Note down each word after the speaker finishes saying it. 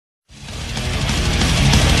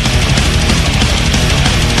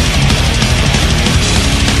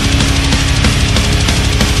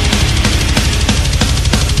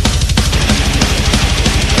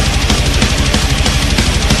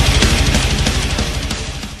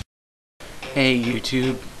Hey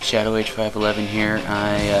YouTube, Bestow5000 here.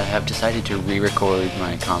 I have decided to re-record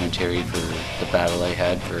my commentary for the battle I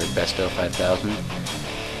had for Bestow5000.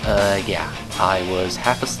 Yeah, I was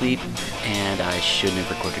half asleep and I shouldn't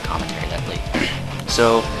have recorded commentary that late.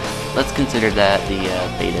 So, let's consider that the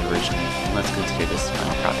beta version, and let's consider this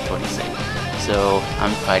final product for what he's saying. So,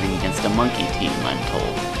 I'm fighting against a monkey team, I'm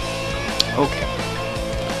told. Okay.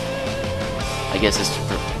 I guess it's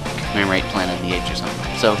for commemorate Planet of the Apes or something.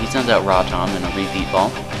 So he sends out Raw Tom in a repeat ball,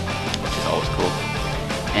 which is always cool.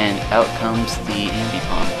 And out comes the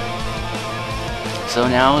Ambipom. So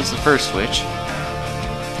now is the first switch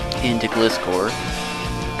into Gliscor.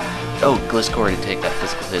 Oh, Gliscor to take that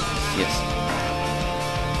physical hit, yes.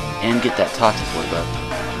 And get that Toxic Orb up.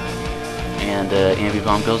 And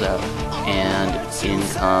Ambipom goes out. And in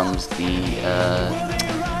comes the,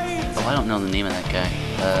 oh, I don't know the name of that guy.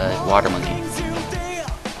 Water Monkey.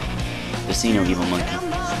 Casino Evil Monkey.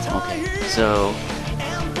 Okay, so,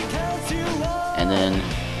 and then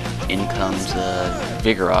in comes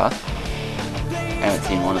Vigoroth. I haven't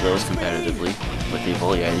seen one of those competitively. With the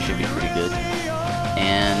Evolia, it should be pretty good.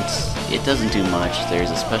 And it doesn't do much.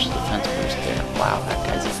 There's a special defense boost there. Wow, that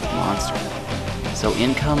guy's a monster. So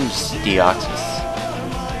in comes Deoxys.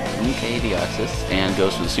 Okay, Deoxys. And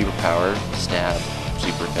goes for the superpower, stab,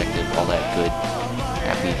 super effective, all that good,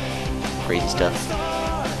 happy, crazy stuff.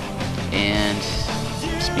 And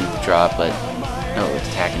speed drop, but no, it's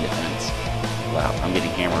attack and defense. Wow, I'm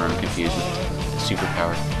getting hammered. I'm confused with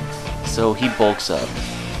superpower. So he bulks up,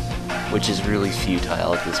 which is really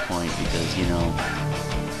futile at this point because, you know,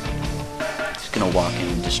 he's gonna walk in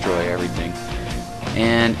and destroy everything.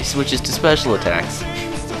 And he switches to special attacks.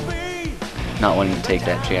 Not wanting to take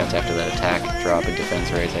that chance after that attack drop and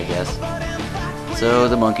defense raise, I guess. So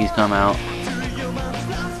the monkeys come out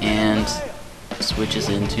and switches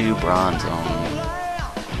into Bronzong.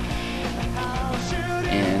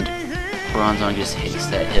 And Bronzong just takes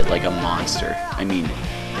that hit like a monster. I mean,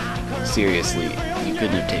 seriously, you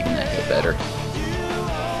couldn't have taken that hit better.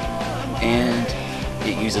 And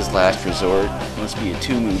it uses Last Resort. Must be a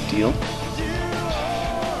 2-move deal.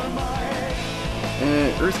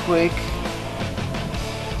 Earthquake.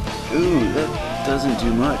 Ooh, that doesn't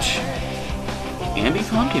do much.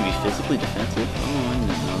 Ambipom can be physically defensive. Oh, I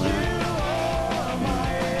didn't know that.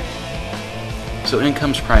 So in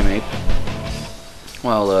comes Primeape,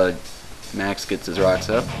 while Max gets his rocks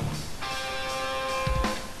up.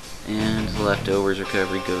 And the leftovers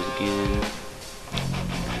recovery goes again.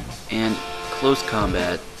 And close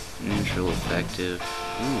combat, neutral effective.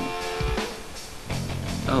 Ooh.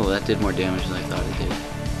 Oh, that did more damage than I thought it did.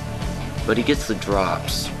 But he gets the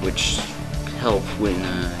drops, which help when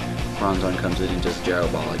Bronzong comes in and does Gyro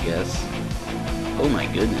Ball, I guess. Oh my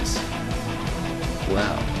goodness.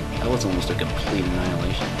 Wow. That was almost a complete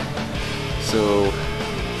annihilation. So,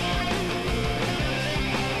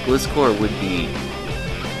 Gliscor would be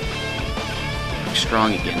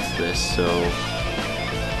strong against this, so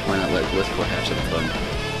why not let Gliscor have some fun?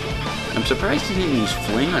 I'm surprised he didn't use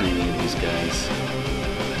Fling on any of these guys.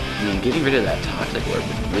 I mean, getting rid of that Toxic Orb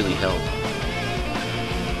would really help.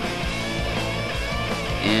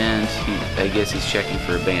 And I guess he's checking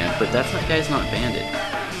for a ban, but that guy's not banded.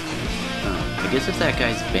 I guess if that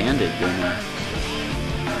guy's banded, then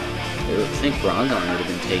I would think Bronzong would have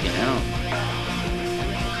been taken out.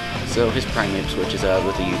 So his Primeape switches out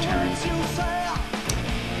with a U-turn.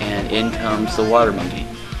 And in comes the Water Monkey.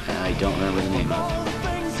 I don't remember the name of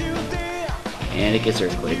it. And it gets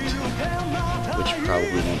Earthquaked, which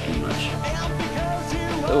probably won't do much.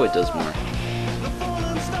 Oh, it does more.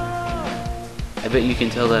 I bet you can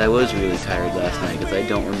tell that I was really tired last night because I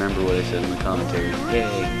don't remember what I said in the commentary.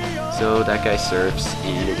 Yay! So that guy surfs,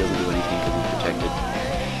 and it doesn't do anything because he's protected.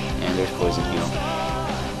 And there's Poison Heal.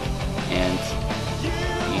 And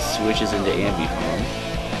he switches into Ambipom.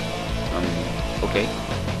 Okay.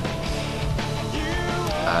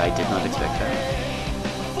 I did not expect that.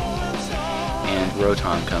 And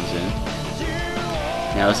Rotom comes in.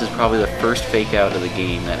 Now this is probably the first fake out of the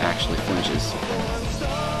game that actually flinches.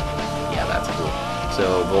 Yeah, that's cool.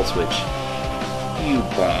 So, Volt Switch. You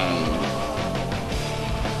bang.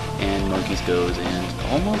 And Monkeys goes and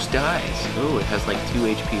almost dies. Oh, it has like 2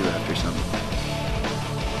 HP left or something.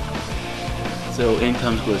 So in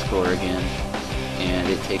comes Gliscor again, and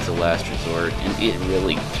it takes a Last Resort, and it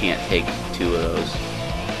really can't take 2 of those.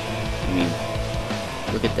 I mean,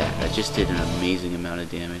 look at that. That just did an amazing amount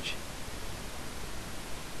of damage.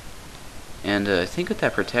 And I think with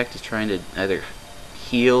that Protect is trying to either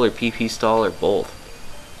heal or PP stall or both.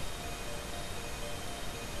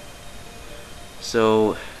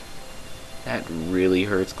 So that really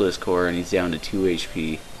hurts Gliscor, and he's down to 2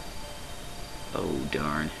 HP. Oh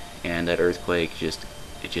darn. And that earthquake just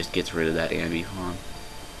gets rid of that ambi-palm.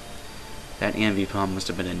 That ambi-palm must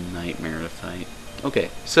have been a nightmare to fight. Okay,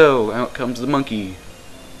 so out comes the monkey.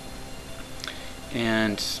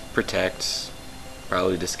 And protect,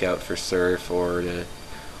 probably to scout for surf or to...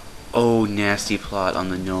 Oh, nasty plot on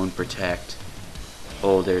the known protect.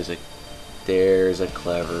 Oh, there's a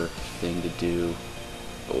clever thing to do.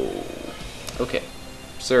 Oh, okay.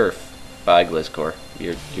 Surf. Bye, Gliscor.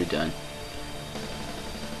 You're done.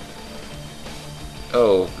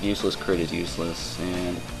 Oh, useless crit is useless,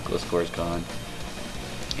 and Gliscor's gone.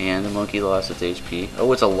 And the monkey lost its HP.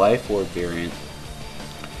 Oh, it's a Life Orb variant.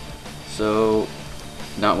 So,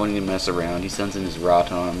 not wanting to mess around, he sends in his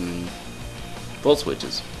Rotom and Volt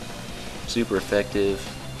Switches. Super effective,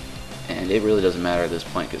 and it really doesn't matter at this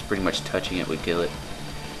point because pretty much touching it would kill it.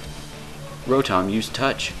 Rotom used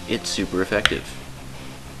Touch. It's super effective.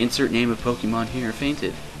 Insert name of Pokemon here,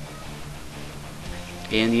 fainted.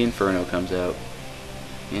 And the Inferno comes out.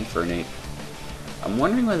 Infernate. I'm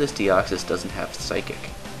wondering why this Deoxys doesn't have Psychic.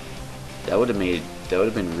 That would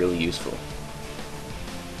have been really useful.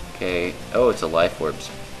 Okay. Oh, it's a Life Orb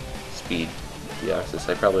speed Deoxys.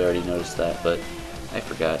 I probably already noticed that, but I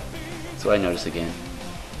forgot. So I notice again.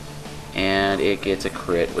 And it gets a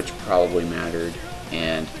crit, which probably mattered,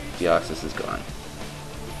 and Deoxys is gone.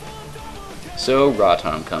 So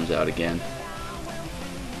Rotom comes out again.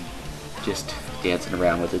 Just dancing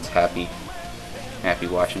around with its happy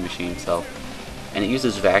washing machine self. And it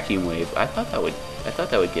uses Vacuum Wave. I thought that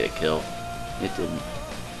would get a kill. It didn't.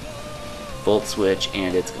 Volt Switch,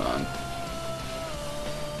 and it's gone.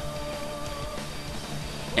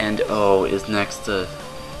 And oh, is next to...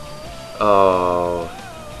 Oh,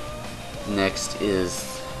 next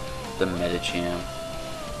is the Medicham.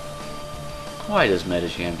 Why does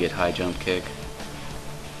Medicham get High Jump Kick?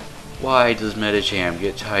 Why does Medicham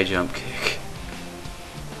get High Jump Kick?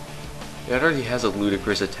 It already has a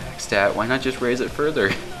ludicrous attack stat, why not just raise it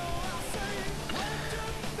further?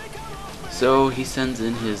 So he sends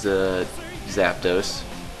in his Zapdos.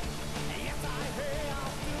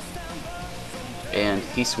 And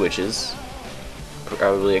he switches,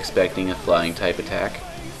 probably expecting a flying type attack.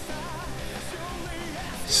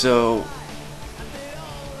 So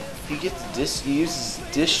he uses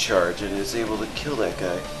Discharge and is able to kill that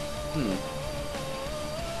guy.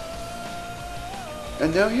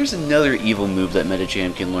 And now here's another evil move that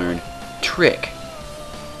Medicham can learn. Trick.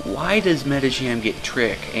 Why does Medicham get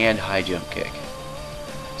Trick and High Jump Kick?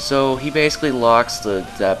 So he basically locks the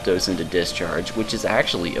Zapdos into Discharge, which is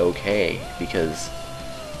actually okay, because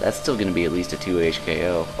that's still going to be at least a 2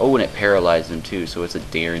 HKO. Oh, and it paralyzed him too, so it's a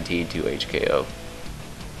guaranteed 2 HKO.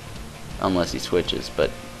 Unless he switches, but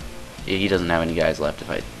he doesn't have any guys left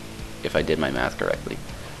if I did my math correctly.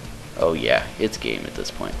 Oh yeah, it's game at this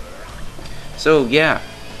point. So yeah,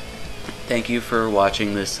 thank you for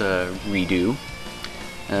watching this redo.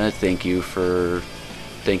 Thank you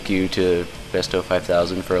to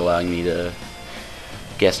Bestow5000 for allowing me to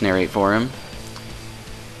guest narrate for him.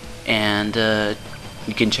 And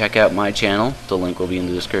you can check out my channel. The link will be in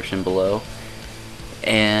the description below.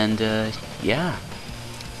 And yeah,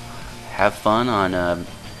 have fun on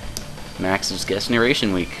Max's guest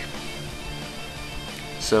narration week.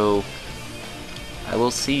 So I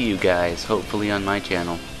will see you guys hopefully on my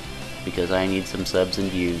channel, because I need some subs and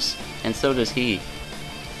views, and so does he.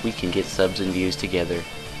 We can get subs and views together.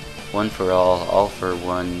 One for all for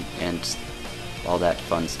one, and all that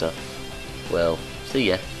fun stuff. Well, see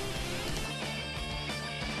ya.